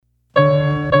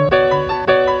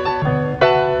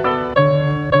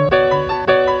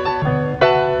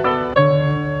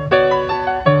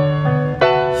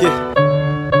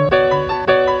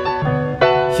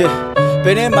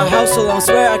house so long,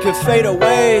 swear I could fade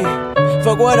away.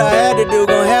 Fuck what I had to do,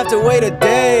 gon' have to wait a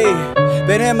day.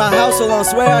 Been in my house so long,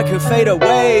 swear I could fade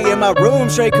away. In my room,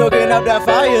 straight cooking up that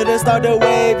fire to start the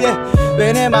wave, yeah.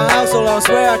 Been in my house so long,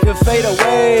 swear I could fade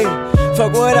away.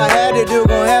 Fuck what I had to do,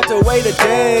 gon' have to wait a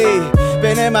day.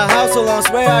 Been in my house so long,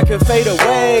 swear I could fade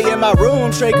away. In my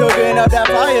room, straight cooking up that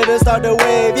fire to start the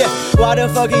wave, yeah. Why the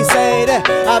fuck he say that?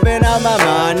 I've been out my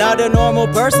mind, not a normal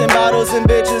person. Bottles and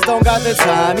bitches don't got the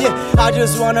time, yeah. I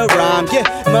just wanna rhyme, yeah.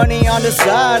 Money on the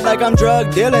side like I'm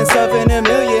drug dealing, stuffing $1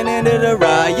 million into the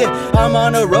ride, yeah. I'm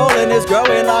on a roll and it's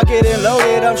growing, lock it and load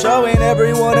it. I'm showing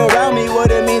everyone around me what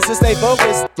it means to stay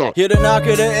focused. Hear the knock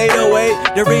of the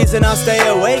 808, the reason I stay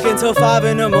awake until 5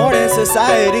 in the morning.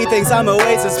 Society thinks I'm a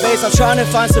waste of space. I'm trying to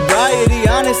find sobriety,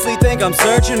 honestly think I'm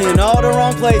searching in all the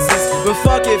wrong places. But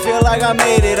fuck it, feel like I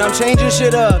made it. I'm changing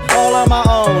shit up, all on my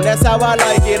own, that's how I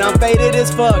like it. I'm faded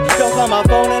as fuck, don't call my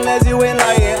phone unless you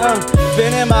enlighten.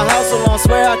 Been in my house so long,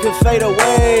 swear I could fade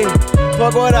away.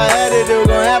 Fuck what I had to do,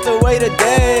 gon' have to wait a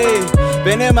day.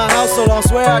 Been in my house so long,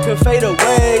 swear I could fade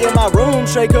away. In my room,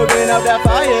 straight cooking up that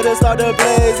fire to start the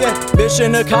blaze, yeah.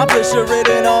 Mission accomplished,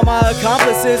 written all my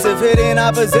accomplices. If it in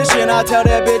opposition, I tell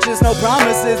that bitch it's no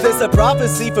promises. This a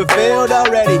prophecy fulfilled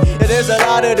already. Yeah, there's a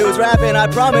lot of dudes rapping, I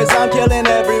promise I'm killing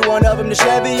every one of them. The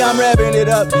Chevy, I'm revving it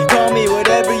up. Call me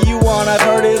whatever you want, I've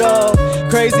heard it all.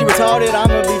 Crazy, retarded,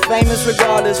 I'ma be famous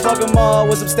regardless. Fuck them all,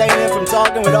 was abstaining from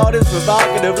talking with all this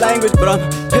provocative language. But I'm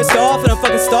pissed off and I'm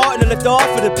fucking starting to lift off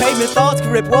of the pavement. Thoughts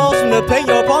can rip walls from the paint,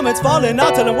 your apartment's falling.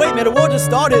 I'll tell them, wait man, the war just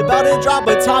started. About to drop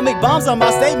atomic bombs on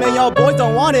my statement. Y'all boys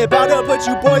don't want it, about to put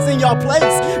you boys in your place.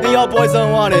 And y'all boys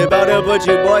don't want it, about to put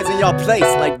you boys in your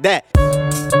place like that.